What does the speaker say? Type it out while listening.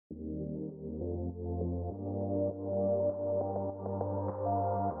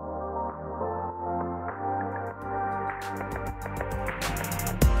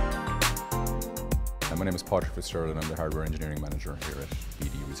My name is Padraig FitzGerald and I'm the Hardware Engineering Manager here at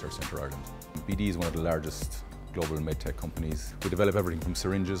BD Research Centre Ireland. BD is one of the largest global medtech companies. We develop everything from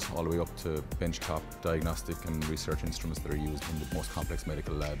syringes all the way up to benchtop diagnostic and research instruments that are used in the most complex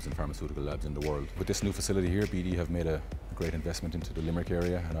medical labs and pharmaceutical labs in the world. With this new facility here, BD have made a great investment into the Limerick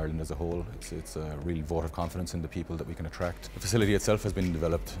area and Ireland as a whole. It's a real vote of confidence in the people that we can attract. The facility itself has been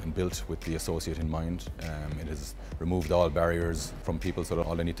developed and built with the associate in mind. It has removed all barriers from people, so that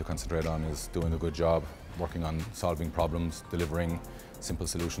all they need to concentrate on is doing a good job, working on solving problems, delivering simple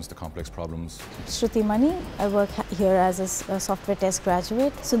solutions to complex problems. Shruti, I work here as a software test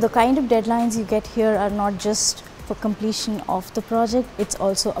graduate. So the kind of deadlines you get here are not just for completion of the project, it's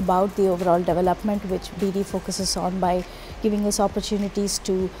also about the overall development, which BD focuses on by giving us opportunities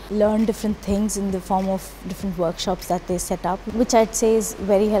to learn different things in the form of different workshops that they set up, which I'd say is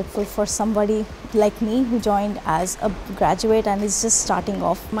very helpful for somebody like me who joined as a graduate and is just starting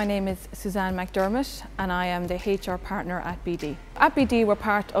off. My name is Suzanne McDermott and I am the HR partner at BD. At BD we're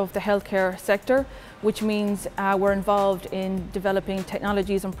part of the healthcare sector, which means we're involved in developing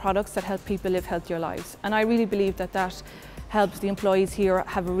technologies and products that help people live healthier lives. And I really believe that helps the employees here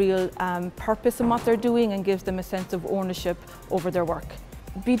have a real purpose in what they're doing and gives them a sense of ownership over their work.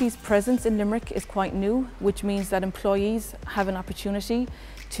 BD's presence in Limerick is quite new, which means that employees have an opportunity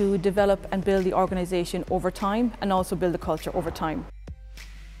to develop and build the organisation over time and also build the culture over time.